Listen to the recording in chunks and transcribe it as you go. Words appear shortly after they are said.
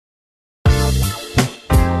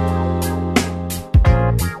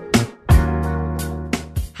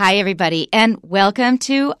Hi, everybody, and welcome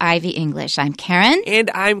to Ivy English. I'm Karen. And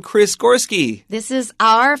I'm Chris Gorski. This is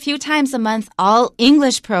our few times a month all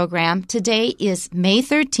English program. Today is May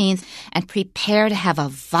 13th, and prepare to have a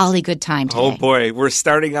volley good time today. Oh, boy, we're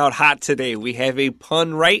starting out hot today. We have a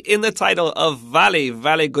pun right in the title of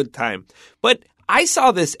Volley Good Time. But I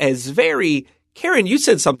saw this as Karen, you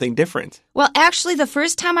said something different. Well, actually, the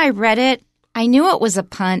first time I read it, I knew it was a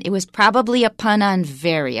pun. It was probably a pun on a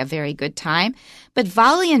very good time. But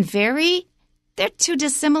volley and very, they're too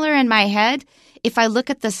dissimilar in my head. If I look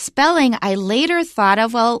at the spelling, I later thought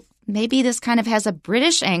of, well, maybe this kind of has a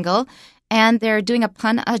British angle, and they're doing a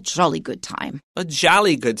pun, a jolly good time. A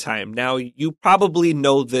jolly good time. Now, you probably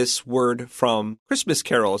know this word from Christmas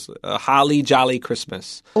carols, a holly jolly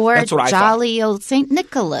Christmas. Or that's what jolly old St.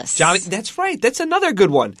 Nicholas. Jolly, that's right. That's another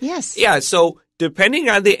good one. Yes. Yeah, so depending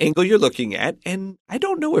on the angle you're looking at, and I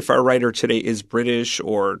don't know if our writer today is British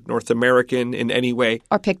or North American in any way.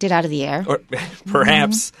 Or picked it out of the air. Or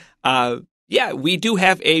perhaps. We do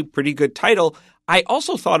have a pretty good title. I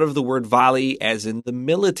also thought of the word volley as in the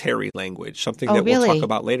military language, something that we'll talk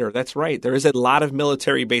about later. That's right. There is a lot of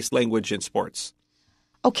military-based language in sports.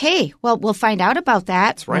 Okay, well, we'll find out about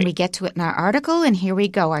that when we get to it in our article. And here we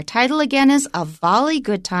go. Our title again is A Volley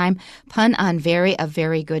Good Time, pun on a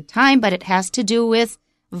very good time, but it has to do with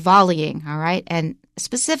volleying, all right, and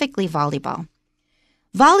specifically volleyball.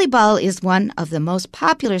 Volleyball is one of the most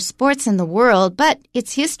popular sports in the world, but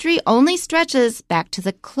its history only stretches back to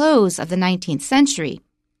the close of the 19th century.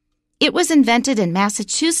 It was invented in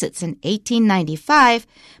Massachusetts in 1895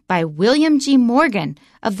 by William G. Morgan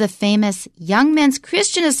of the famous Young Men's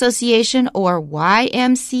Christian Association, or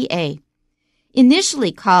YMCA.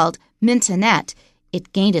 Initially called Mintonette,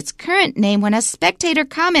 it gained its current name when a spectator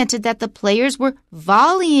commented that the players were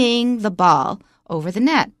volleying the ball over the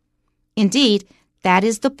net. Indeed, that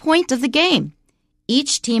is the point of the game.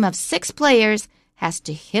 Each team of 6 players has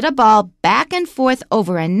to hit a ball back and forth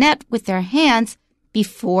over a net with their hands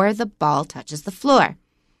before the ball touches the floor.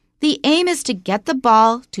 The aim is to get the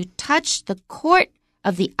ball to touch the court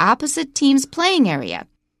of the opposite team's playing area.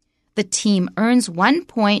 The team earns 1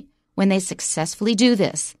 point when they successfully do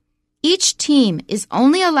this. Each team is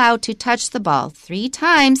only allowed to touch the ball 3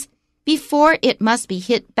 times before it must be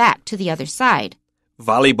hit back to the other side.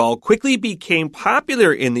 Volleyball quickly became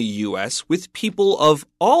popular in the U.S., with people of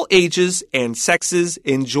all ages and sexes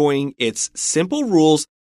enjoying its simple rules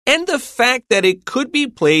and the fact that it could be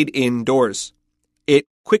played indoors. It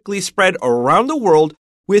quickly spread around the world,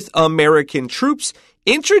 with American troops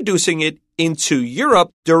introducing it into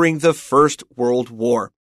Europe during the First World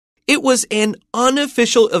War. It was an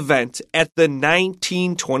unofficial event at the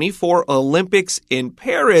 1924 Olympics in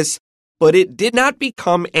Paris, but it did not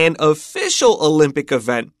become an official Olympic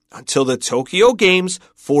event until the Tokyo Games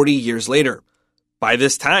 40 years later. By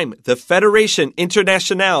this time, the Fédération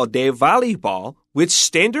Internationale de Volleyball, which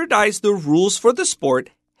standardized the rules for the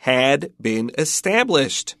sport, had been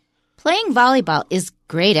established. Playing volleyball is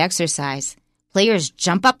great exercise. Players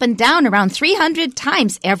jump up and down around 300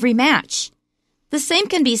 times every match. The same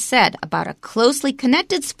can be said about a closely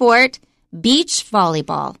connected sport, beach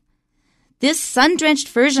volleyball. This sun-drenched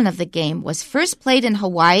version of the game was first played in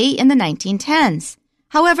Hawaii in the 1910s.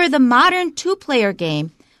 However, the modern 2-player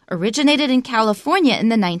game originated in California in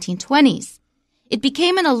the 1920s. It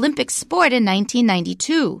became an Olympic sport in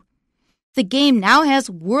 1992. The game now has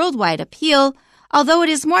worldwide appeal, although it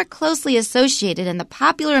is more closely associated in the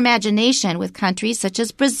popular imagination with countries such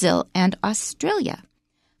as Brazil and Australia.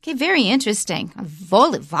 Okay, very interesting.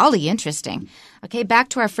 Volley interesting. Okay, back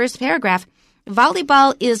to our first paragraph.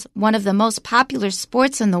 Volleyball is one of the most popular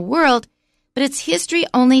sports in the world, but its history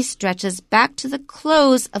only stretches back to the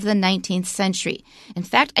close of the 19th century. In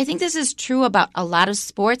fact, I think this is true about a lot of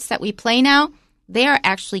sports that we play now. They are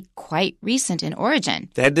actually quite recent in origin.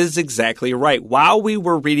 That is exactly right. While we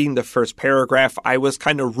were reading the first paragraph, I was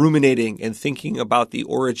kind of ruminating and thinking about the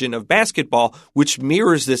origin of basketball, which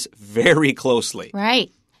mirrors this very closely.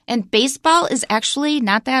 Right. And baseball is actually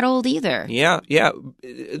not that old either. Yeah.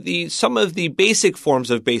 Some of the basic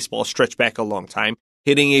forms of baseball stretch back a long time.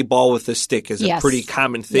 Hitting a ball with a stick is a pretty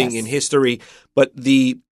common thing in history. But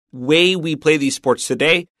the way we play these sports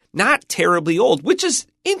today, not terribly old, which is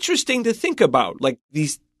interesting to think about. Like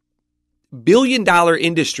these billion-dollar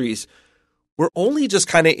industries were only just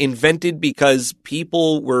kind of invented because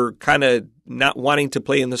people were kind of not wanting to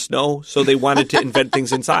play in the snow, so they wanted to invent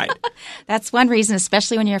things inside. That's one reason,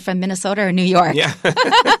 especially when you're from Minnesota or New York. Yeah.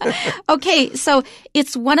 Okay, so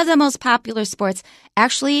it's one of the most popular sports.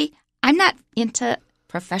 Actually, I'm not into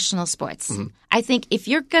professional sports. Mm-hmm. I think if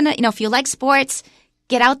you're going to, if you like sports,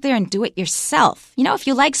 get out there and do it yourself. You know, if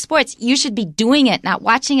you like sports, you should be doing it, not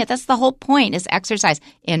watching it. That's the whole point, is exercise,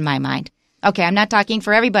 in my mind. Okay, I'm not talking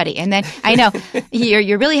for everybody. And then I know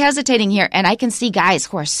you're really hesitating here, and I can see guys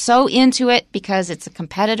who are so into it because it's a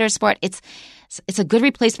competitor sport. It's a good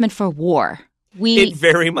replacement for war. It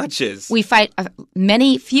very much is. We fight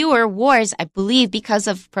many fewer wars, I believe, because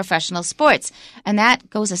of professional sports. And that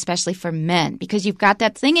goes especially for men, because you've got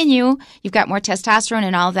that thing in you. You've got more testosterone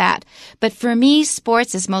and all that. But for me,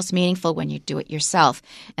 sports is most meaningful when you do it yourself.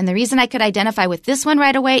 And the reason I could identify with this one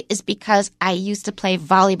right away is because I used to play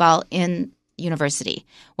volleyball in university.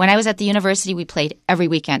 When I was at the university, we played every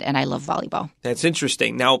weekend, and I love volleyball. That's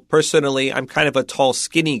interesting. Now, personally, I'm kind of a tall,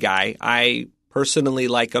 skinny guy. I personally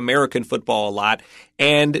like American football a lot.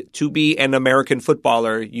 And to be an American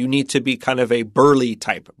footballer, you need to be kind of a burly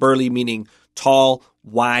type. Burly meaning tall,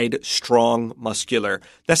 wide, strong, muscular.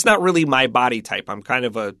 That's not really my body type. I'm kind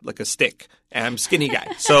of like a stick. And I'm a skinny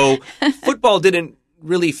guy. So football didn't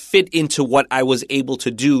really fit into what I was able to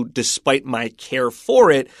do despite my care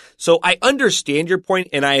for it. So I understand your point,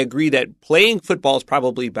 and I agree that playing football is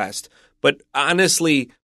probably best. But honestly,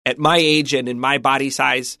 at my age and in my body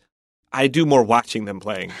size, I do more watching than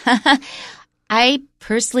playing. I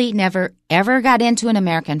personally never, ever got into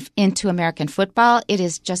American football. It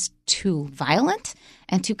is just too violent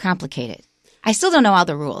and too complicated. I still don't know all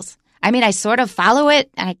the rules. I mean, I sort of follow it,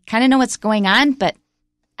 and I kind of know what's going on, but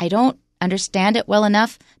I don't understand it well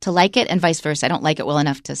enough to like it, and vice versa. I don't like it well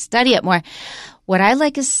enough to study it more. What I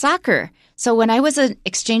like is soccer. So when I was an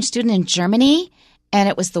exchange student in Germany, and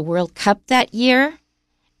it was the World Cup that year,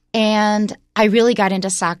 and I really got into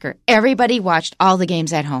soccer. Everybody watched all the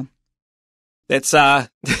games at home. That's, I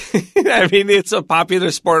mean, it's a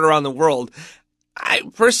popular sport around the world. I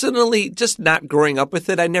personally, just not growing up with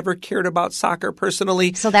it, I never cared about soccer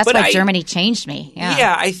personally. So that's why Germany changed me.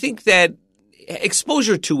 Yeah, I think that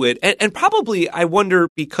exposure to it, and probably, I wonder,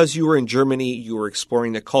 because you were in Germany, you were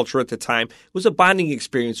exploring the culture at the time, it was a bonding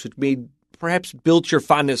experience which perhaps built your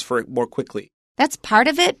fondness for it more quickly. That's part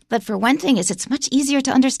of it, but for one thing, it's much easier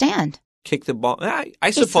to understand. Kick the ball.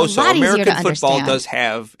 I suppose so. American football does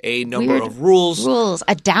have a number of rules.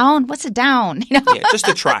 A down? What's a down? You know? Yeah, just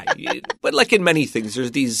a try. But like in many things,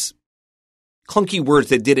 there's these clunky words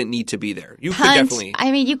that didn't need to be there. You could definitely.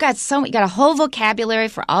 I mean, you got a whole vocabulary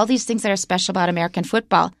for all these things that are special about American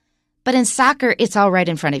football. But in soccer, it's all right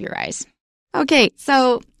in front of your eyes. Okay,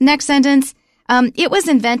 so next sentence. It was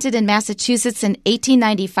invented in Massachusetts in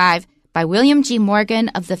 1895 by William G. Morgan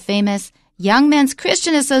of the famous Young Men's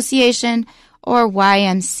Christian Association, or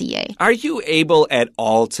YMCA. Are you able at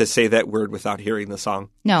all to say that word without hearing the song?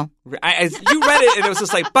 No. You read it, and it was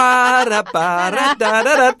just like,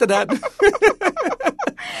 ba-da-ba-da-da-da-da-da.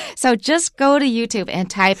 So just go to YouTube and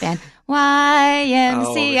type in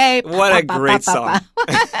YMCA. Oh, what a great song.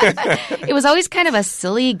 It was always kind of a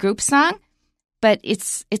silly group song, but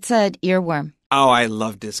it's an earworm. Oh, I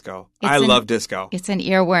love disco. I love disco. It's an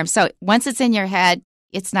earworm. So once it's in your head,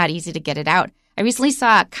 it's not easy to get it out. I recently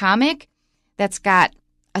saw a comic that's got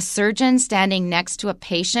a surgeon standing next to a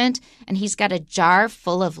patient, and he's got a jar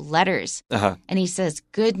full of letters. Uh-huh. And he says,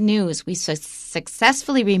 "Good news, we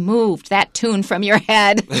successfully removed that tune from your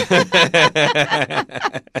head."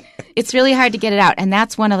 It's really hard to get it out, and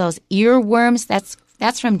that's one of those earworms. That's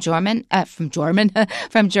from German,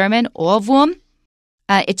 Ohrwurm.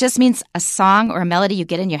 It just means a song or a melody you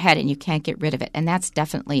get in your head and you can't get rid of it. And that's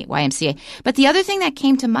definitely YMCA. But the other thing that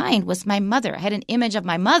came to mind was my mother. I had an image of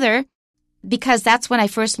my mother because that's when I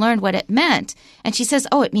first learned what it meant. And she says,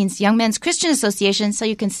 it means Young Men's Christian Association, so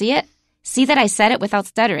you can see it. See that I said it without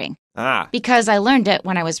stuttering. Because I learned it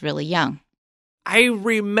when I was really young. I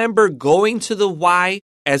remember going to the Y,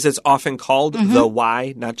 as it's often called, the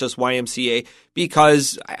Y, not just YMCA,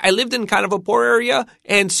 because I lived in kind of a poor area.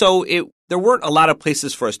 And so there weren't a lot of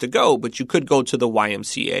places for us to go, but you could go to the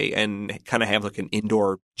YMCA and kind of have like an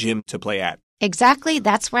indoor gym to play at. Exactly.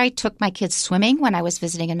 That's where I took my kids swimming when I was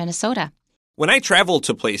visiting in Minnesota. When I travel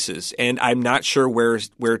to places and I'm not sure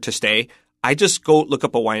where to stay, I just go look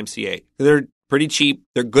up a YMCA. They're pretty cheap.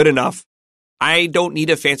 They're good enough. I don't need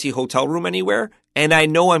a fancy hotel room anywhere, and I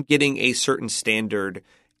know I'm getting a certain standard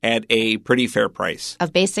at a pretty fair price.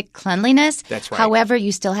 Of basic cleanliness. That's right. However,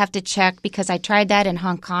 you still have to check, because I tried that in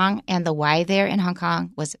Hong Kong, and the Y there in Hong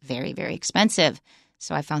Kong was very, very expensive.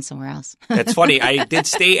 So I found somewhere else. That's funny. I did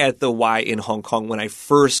stay at the Y in Hong Kong when I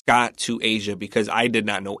first got to Asia because I did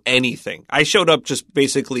not know anything. I showed up just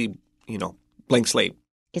basically, blank slate.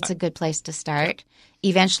 It's a good place to start.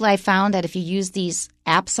 Eventually, I found that if you use these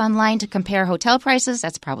apps online to compare hotel prices,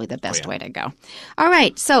 that's probably the best way to go. All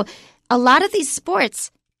right. So a lot of these sports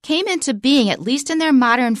came into being, at least in their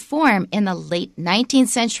modern form, in the late 19th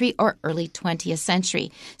century or early 20th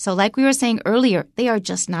century. So like we were saying earlier, they are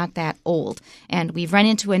just not that old. And we've run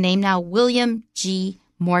into a name now, William G.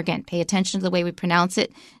 Morgan. Pay attention to the way we pronounce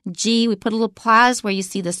it. G, we put a little pause where you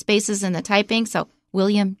see the spaces in the typing. So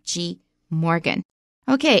William G. Morgan.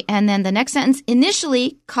 Okay, and then the next sentence,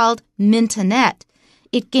 initially called mintonette.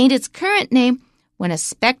 It gained its current name when a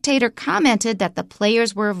spectator commented that the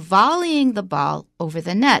players were volleying the ball over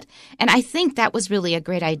the net. And I think that was really a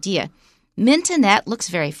great idea. Mintonette looks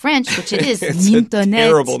very French, which it is. It's mintonette.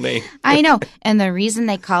 A terrible name. I know. And the reason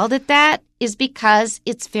they called it that is because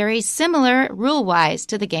it's very similar, rule-wise,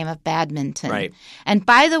 to the game of badminton. Right. And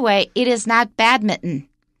by the way, it is not badminton.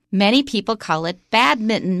 Many people call it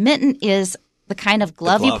badminton. Mitten is the kind of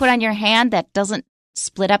glove you put on your hand that doesn't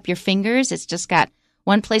split up your fingers. It's just got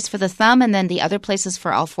one place for the thumb and then the other places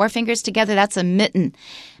for all four fingers together. That's a mitten.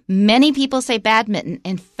 Many people say badminton.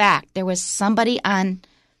 In fact, there was somebody on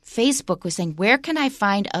Facebook who was saying, where can I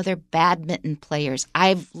find other badminton players?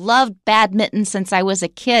 I've loved badminton since I was a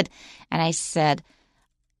kid. And I said,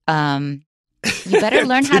 you better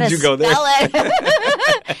learn how to spell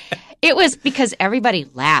it. It was because everybody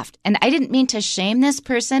laughed. And I didn't mean to shame this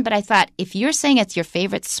person, but I thought, if you're saying it's your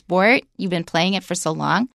favorite sport, you've been playing it for so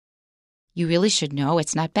long, you really should know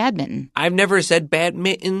it's not badminton. I've never said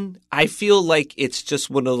badminton. I feel like it's just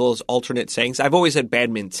one of those alternate sayings. I've always said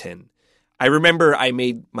badminton. I remember I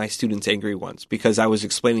made my students angry once because I was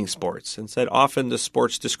explaining sports and said often the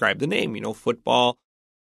sports describe the name. You know, football,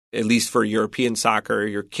 at least for European soccer,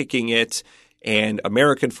 you're kicking it. And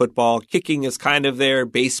American football, kicking is kind of there.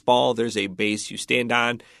 Baseball, there's a base you stand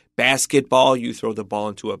on. Basketball, you throw the ball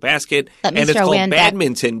into a basket. And it's called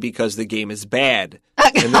badminton because the game is bad.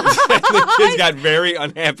 And the kids got very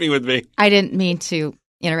unhappy with me. I didn't mean to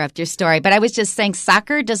interrupt your story, but I was just saying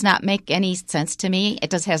soccer does not make any sense to me.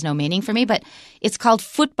 It has no meaning for me, but it's called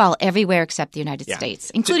football everywhere except the United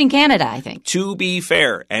States, including Canada, I think. To be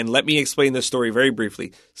fair, and let me explain this story very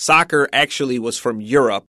briefly, soccer actually was from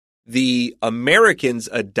Europe. The Americans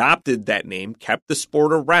adopted that name, kept the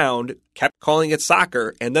sport around, kept calling it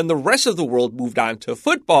soccer, and then the rest of the world moved on to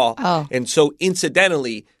football. Oh. And so,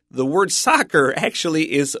 incidentally, the word soccer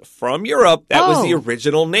actually is from Europe. That was the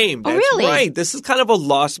original name. That's really? Right. This is kind of a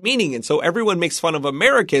lost meaning. And so everyone makes fun of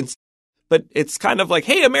Americans, but it's kind of like,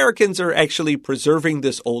 hey, Americans are actually preserving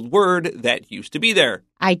this old word that used to be there.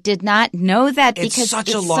 I did not know that It's because such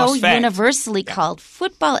it's a lost so fact. universally called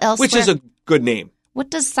football elsewhere. Which is a good name. What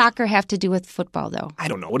does soccer have to do with football, though? I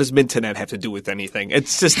don't know. What does mintonette have to do with anything?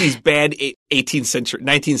 It's just these bad 18th century,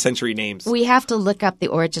 19th century names. We have to look up the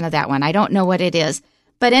origin of that one. I don't know what it is.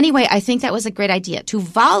 But anyway, I think that was a great idea. To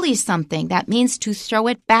volley something, that means to throw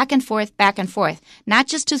it back and forth, not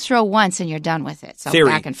just to throw once and you're done with it. So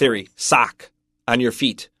back and forth. Sock on your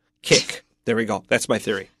feet. Kick. There we go. That's my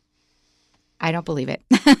theory. I don't believe it.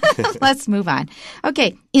 Let's move on.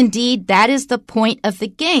 Okay. Indeed, that is the point of the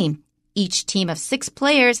game. Each team of 6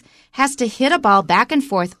 players has to hit a ball back and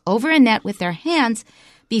forth over a net with their hands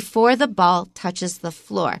before the ball touches the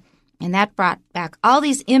floor. And that brought back all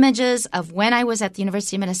these images of when I was at the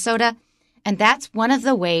University of Minnesota. And that's one of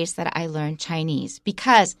the ways that I learned Chinese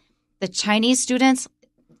because the Chinese students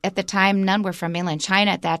at the time, none were from mainland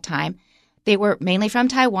China at that time. They were mainly from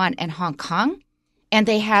Taiwan and Hong Kong. And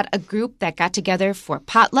they had a group that got together for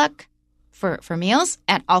potluck, for meals,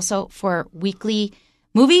 and also for weekly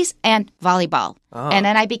movies and volleyball. Oh. And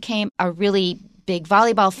then I became a really big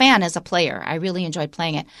volleyball fan as a player. I really enjoyed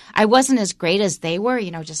playing it. I wasn't as great as they were,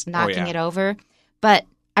 just knocking it over. But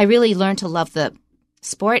I really learned to love the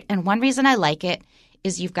sport. And one reason I like it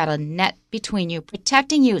is you've got a net between you,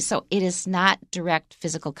 protecting you. So it is not direct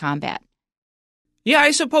physical combat. Yeah,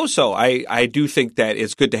 I suppose so. I do think that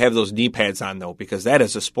it's good to have those knee pads on, though, because that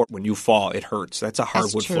is a sport. When you fall, it hurts. That's a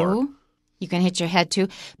hardwood floor. You can hit your head too.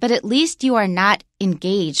 But at least you are not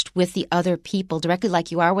engaged with the other people directly like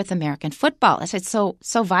you are with American football. It's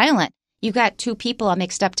so violent. You got 2 people all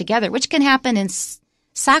mixed up together, which can happen in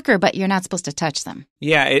soccer, but you're not supposed to touch them.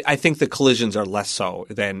 Yeah, I think the collisions are less so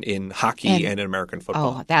than in hockey and in American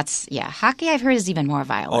football. Oh, hockey I've heard is even more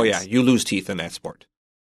violent. Oh, yeah. You lose teeth in that sport.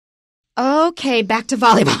 Okay, back to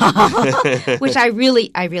volleyball, which I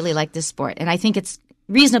really like this sport. And I think it's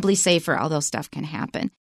reasonably safer, although stuff can happen.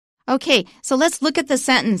 Okay, so let's look at the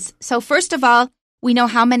sentence. So first of all, we know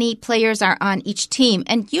how many players are on each team.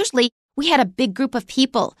 And usually we had a big group of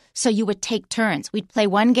people, so you would take turns. We'd play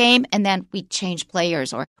one game and then we'd change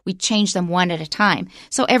players or we'd change them one at a time.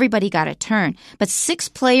 So everybody got a turn. But 6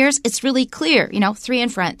 players, it's really clear, 3 in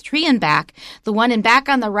front, 3 in back. The one in back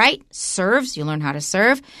on the right serves. You learn how to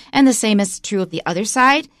serve. And the same is true of the other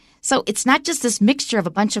side. So it's not just this mixture of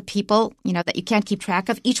a bunch of people, that you can't keep track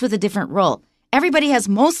of, each with a different role. Everybody has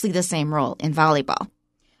mostly the same role in volleyball.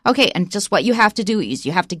 Okay, and just what you have to do is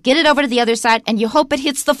you have to get it over to the other side, and you hope it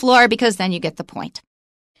hits the floor because then you get the point.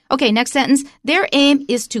 Okay, next sentence. Their aim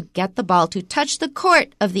is to get the ball to touch the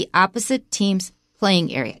court of the opposite team's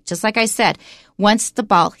playing area. Just like I said, once the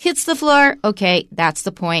ball hits the floor, okay, that's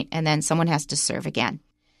the point, and then someone has to serve again.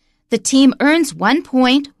 The team earns 1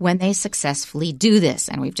 point when they successfully do this,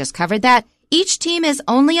 and we've just covered that. Each team is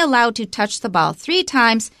only allowed to touch the ball 3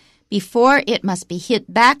 times before it must be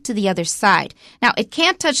hit back to the other side. Now, it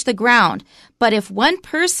can't touch the ground, but if one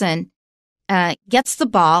person gets the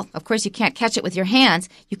ball, of course, you can't catch it with your hands,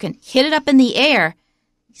 you can hit it up in the air,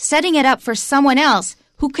 setting it up for someone else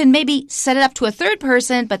who can maybe set it up to a third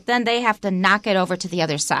person, but then they have to knock it over to the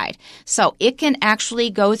other side. So it can actually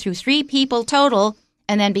go through 3 people total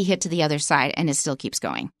and then be hit to the other side, and it still keeps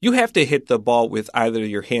going. You have to hit the ball with either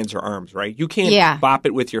your hands or arms, right? You can't bop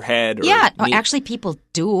it with your head. Actually, people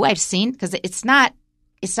do. I've seen, because it's not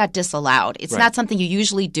disallowed. It's not something you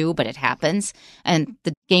usually do, but it happens, and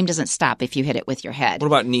the game doesn't stop if you hit it with your head. What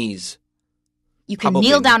about knees? You can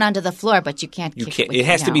kneel down onto the floor, but you can't kick it with it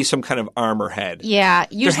has to be some kind of arm or head. Yeah,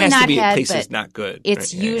 usually not head. There has to be places not good.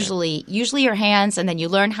 It's usually your hands, and then you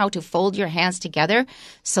learn how to fold your hands together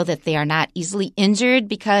so that they are not easily injured,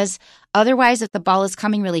 because otherwise, if the ball is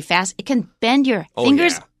coming really fast, it can bend your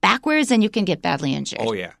fingers backwards, and you can get badly injured.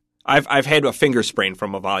 Oh, yeah. I've had a finger sprain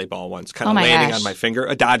from a volleyball once, kind of landing on my finger.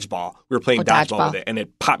 A dodgeball. We were playing dodgeball with it, and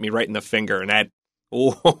it popped me right in the finger, and it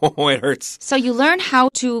hurts. So you learn how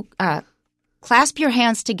to clasp your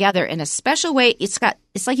hands together in a special way. It's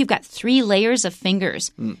like you've got 3 layers of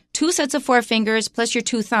fingers. 2 sets of 4 fingers plus your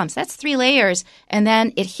 2 thumbs. That's 3 layers. And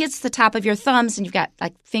then it hits the top of your thumbs, and you've got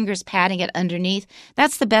like fingers patting it underneath.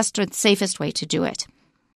 That's the best or safest way to do it.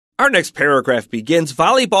 Our next paragraph begins,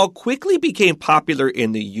 volleyball quickly became popular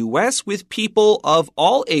in the U.S. with people of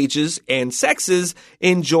all ages and sexes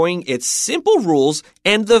enjoying its simple rules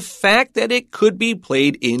and the fact that it could be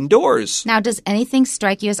played indoors. Now, does anything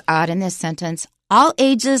strike you as odd in this sentence? All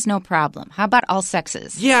ages, no problem. How about all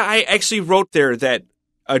sexes? Yeah, I actually wrote there that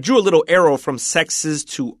I drew a little arrow from sexes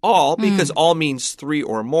to all because all means 3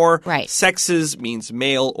 or more. Right. Sexes means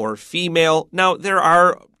male or female. Now, there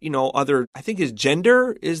are other, I think is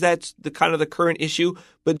gender, is that the kind of the current issue,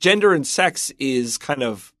 but gender and sex is kind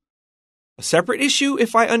of a separate issue,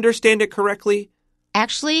 if I understand it correctly.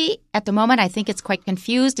 Actually, at the moment, I think it's quite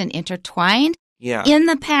confused and intertwined. Yeah. In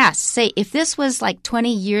the past, say, if this was like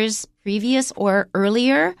 20 years previous or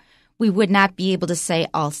earlier, we would not be able to say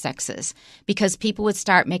all sexes because people would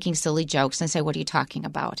start making silly jokes and say, what are you talking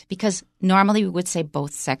about? Because normally we would say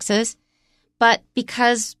both sexes. But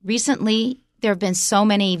because recently there have been so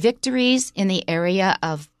many victories in the area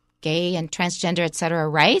of gay and transgender, et cetera,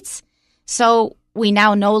 rights, so we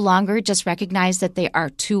now no longer just recognize that they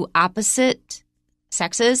are 2 opposite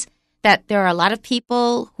sexes, that there are a lot of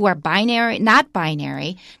people who are not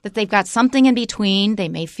binary, that they've got something in between. They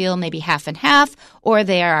may feel maybe half and half, or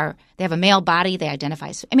they have a male body, they identify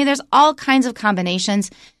as. I mean, there's all kinds of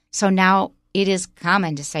combinations. So now it is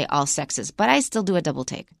common to say all sexes, but I still do a double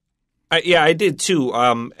take. I did too.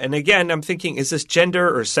 And again, I'm thinking, is this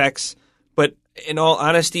gender or sex? But in all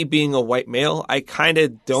honesty, being a white male, I kind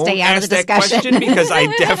of don't ask that question because I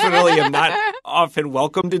definitely am not often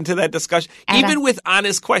welcomed into that discussion. Even with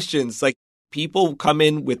honest questions, like people come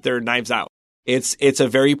in with their knives out. It's a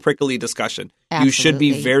very prickly discussion. Absolutely. You should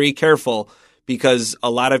be very careful because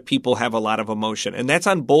a lot of people have a lot of emotion. And that's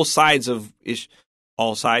on both sides of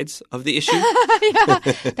all sides of the issue. Yeah,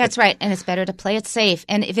 that's right. And it's better to play it safe.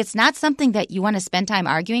 And if it's not something that you want to spend time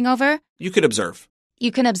arguing over, you could observe.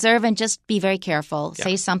 You can observe and just be very careful. Yeah.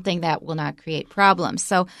 Say something that will not create problems.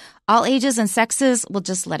 So all ages and sexes, we'll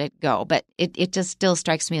just let it go. But it just still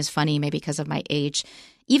strikes me as funny, maybe because of my age.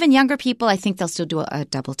 Even younger people, I think they'll still do a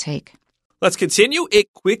double take. Let's continue.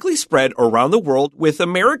 It quickly spread around the world with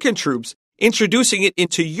American troops introducing it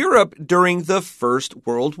into Europe during the First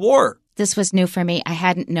World War. This was new for me. I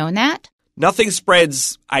hadn't known that. Nothing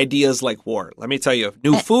spreads ideas like war. Let me tell you,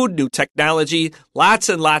 new food, new technology, lots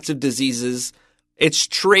and lots of diseases. It's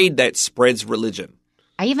trade that spreads religion.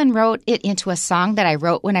 I even wrote it into a song that I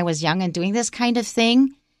wrote when I was young and doing this kind of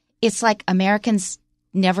thing. It's like Americans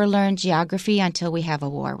never learn geography until we have a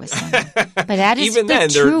war with someone. But that is even the then,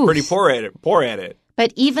 truth. They're pretty poor at it.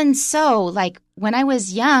 But even so, like when I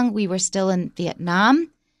was young, we were still in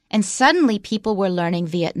Vietnam. And suddenly people were learning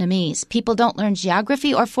Vietnamese. People don't learn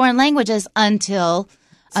geography or foreign languages until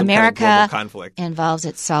America kind of global conflict. involves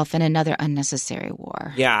itself in another unnecessary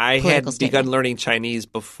war. Yeah, I had begun learning Chinese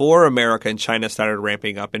before America and China started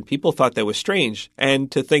ramping up, and people thought that was strange.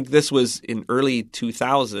 And to think this was in early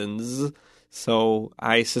 2000s, so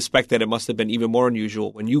I suspect that it must have been even more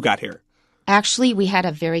unusual when you got here. Actually, we had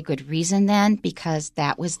a very good reason then because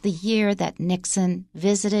that was the year that Nixon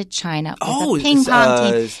visited China with a ping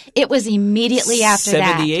pong team. It was immediately after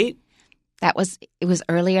 78? It was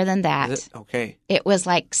earlier than that. Okay. It was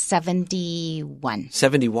like 71.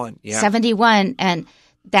 71, yeah. 71, and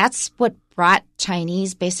that's what brought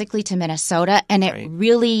Chinese basically to Minnesota, and it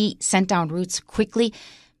really sent down roots quickly.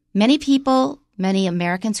 Many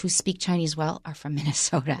Americans who speak Chinese well are from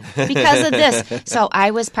Minnesota because of this. So I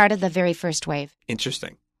was part of the very first wave.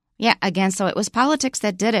 Interesting. Yeah, again, so it was politics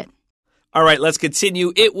that did it. All right, let's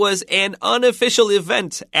continue. It was an unofficial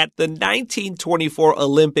event at the 1924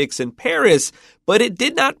 Olympics in Paris, but it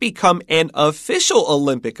did not become an official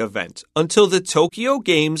Olympic event until the Tokyo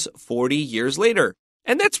Games 40 years later.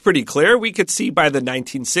 And that's pretty clear. We could see by the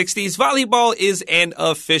 1960s, volleyball is an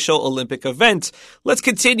official Olympic event. Let's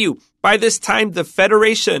continue. By this time, the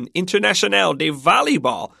Fédération Internationale de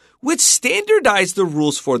Volleyball, which standardized the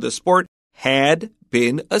rules for the sport, had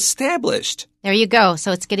been established. There you go.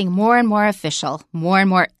 So it's getting more and more official, more and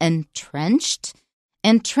more entrenched.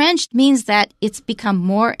 Entrenched means that it's become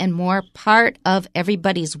more and more part of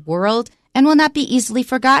everybody's world and will not be easily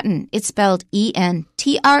forgotten. It's spelled E-N-T-R-E-N-C-H-E-D,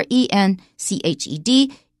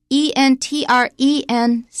 E-N-T-R-E-N-C-H-E-D,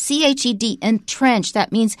 entrenched.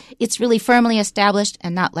 That means it's really firmly established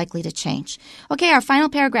and not likely to change. Okay, our final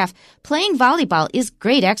paragraph. Playing volleyball is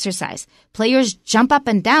great exercise. Players jump up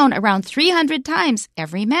and down around 300 times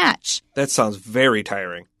every match. That sounds very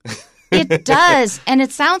tiring. It does, and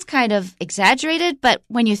it sounds kind of exaggerated, but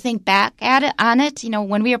when you think back on it,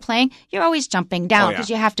 when we were playing, you're always jumping down because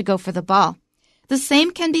you have to go for the ball. The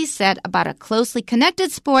same can be said about a closely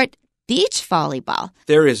connected sport, beach volleyball.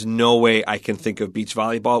 There is no way I can think of beach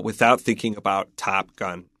volleyball without thinking about Top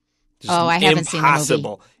Gun. I haven't seen the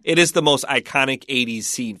movie. It is the most iconic 80s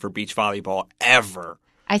scene for beach volleyball ever.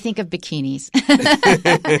 I think of bikinis.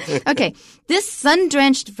 Okay, this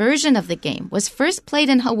sun-drenched version of the game was first played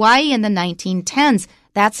in Hawaii in the 1910s.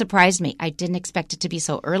 That surprised me. I didn't expect it to be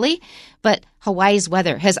so early, but Hawaii's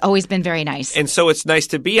weather has always been very nice. And so it's nice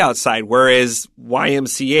to be outside, whereas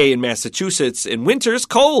YMCA in Massachusetts in winter's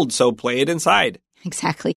cold, so play it inside.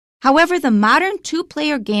 Exactly. However, the modern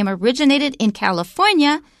two-player game originated in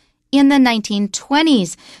California in the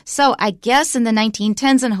 1920s. So I guess in the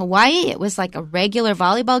 1910s in Hawaii, it was like a regular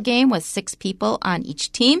volleyball game with 6 people on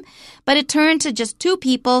each team. But it turned to just 2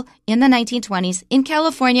 people in the 1920s in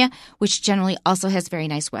California, which generally also has very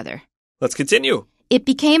nice weather. Let's continue. It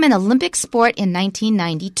became an Olympic sport in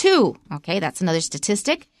 1992. Okay, that's another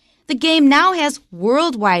statistic. The game now has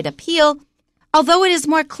worldwide appeal, although it is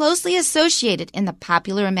more closely associated in the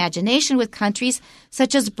popular imagination with countries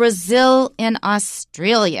such as Brazil and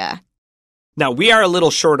Australia. Now, we are a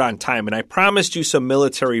little short on time, and I promised you some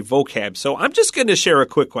military vocab, so I'm just going to share a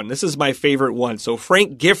quick one. This is my favorite one. So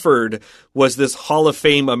Frank Gifford was this Hall of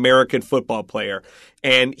Fame American football player,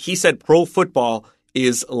 and he said pro football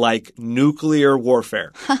is like nuclear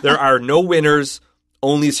warfare. There are no winners,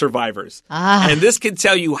 only survivors. And this can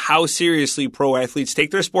tell you how seriously pro athletes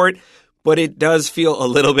take their sport. But it does feel a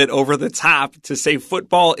little bit over the top to say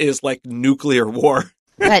football is like nuclear war.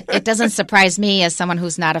 But it doesn't surprise me as someone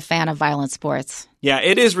who's not a fan of violent sports. Yeah,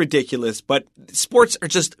 it is ridiculous, but sports are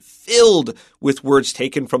just filled with words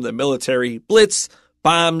taken from the military. Blitz,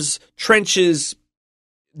 bombs, trenches,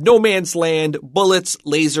 no man's land, bullets,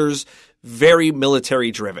 lasers, very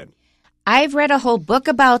military driven. I've read a whole book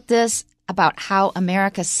about this, about how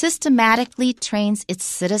America systematically trains its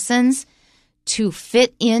citizens to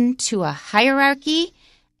fit into a hierarchy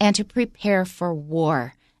and to prepare for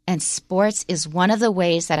war. And sports is one of the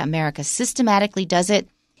ways that America systematically does it.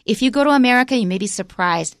 If you go to America, you may be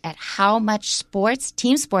surprised at how much sports,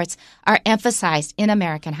 team sports, are emphasized in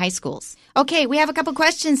American high schools. Okay, we have a couple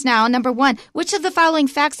questions now. Number 1, which of the following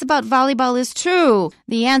facts about volleyball is true?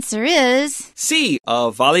 The answer is C.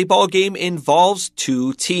 A volleyball game involves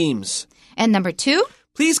 2 teams. And number 2?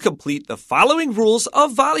 Please complete the following rules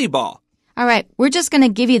of volleyball. All right, we're just going to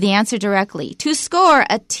give you the answer directly. To score,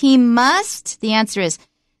 a team must, the answer is,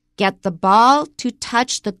 get the ball to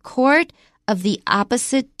touch the court of the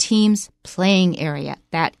opposite team's playing area.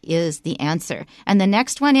 That is the answer. And the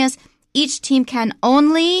next one is, each team can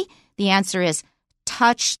only, the answer is,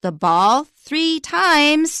 touch the ball 3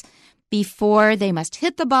 times before they must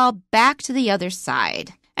hit the ball back to the other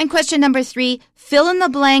side. And question number 3, fill in the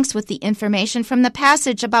blanks with the information from the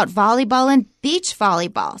passage about volleyball and beach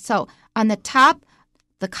volleyball. So on the top,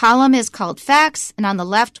 The column is called facts, and on the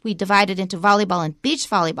left, we divide it into volleyball and beach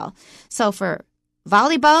volleyball. So for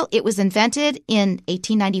volleyball, it was invented in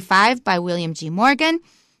 1895 by William G. Morgan.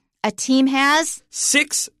 A team has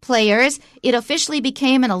 6 players. It officially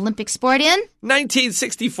became an Olympic sport in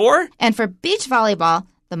 1964. And for beach volleyball,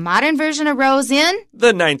 the modern version arose in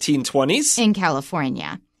The 1920s. in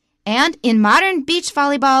California. And in modern beach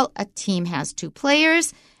volleyball, a team has 2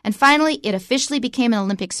 players. And finally, it officially became an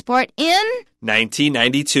Olympic sport in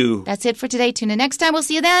 1992. That's it for today. Tune in next time. We'll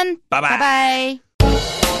see you then. Bye-bye. Bye-bye.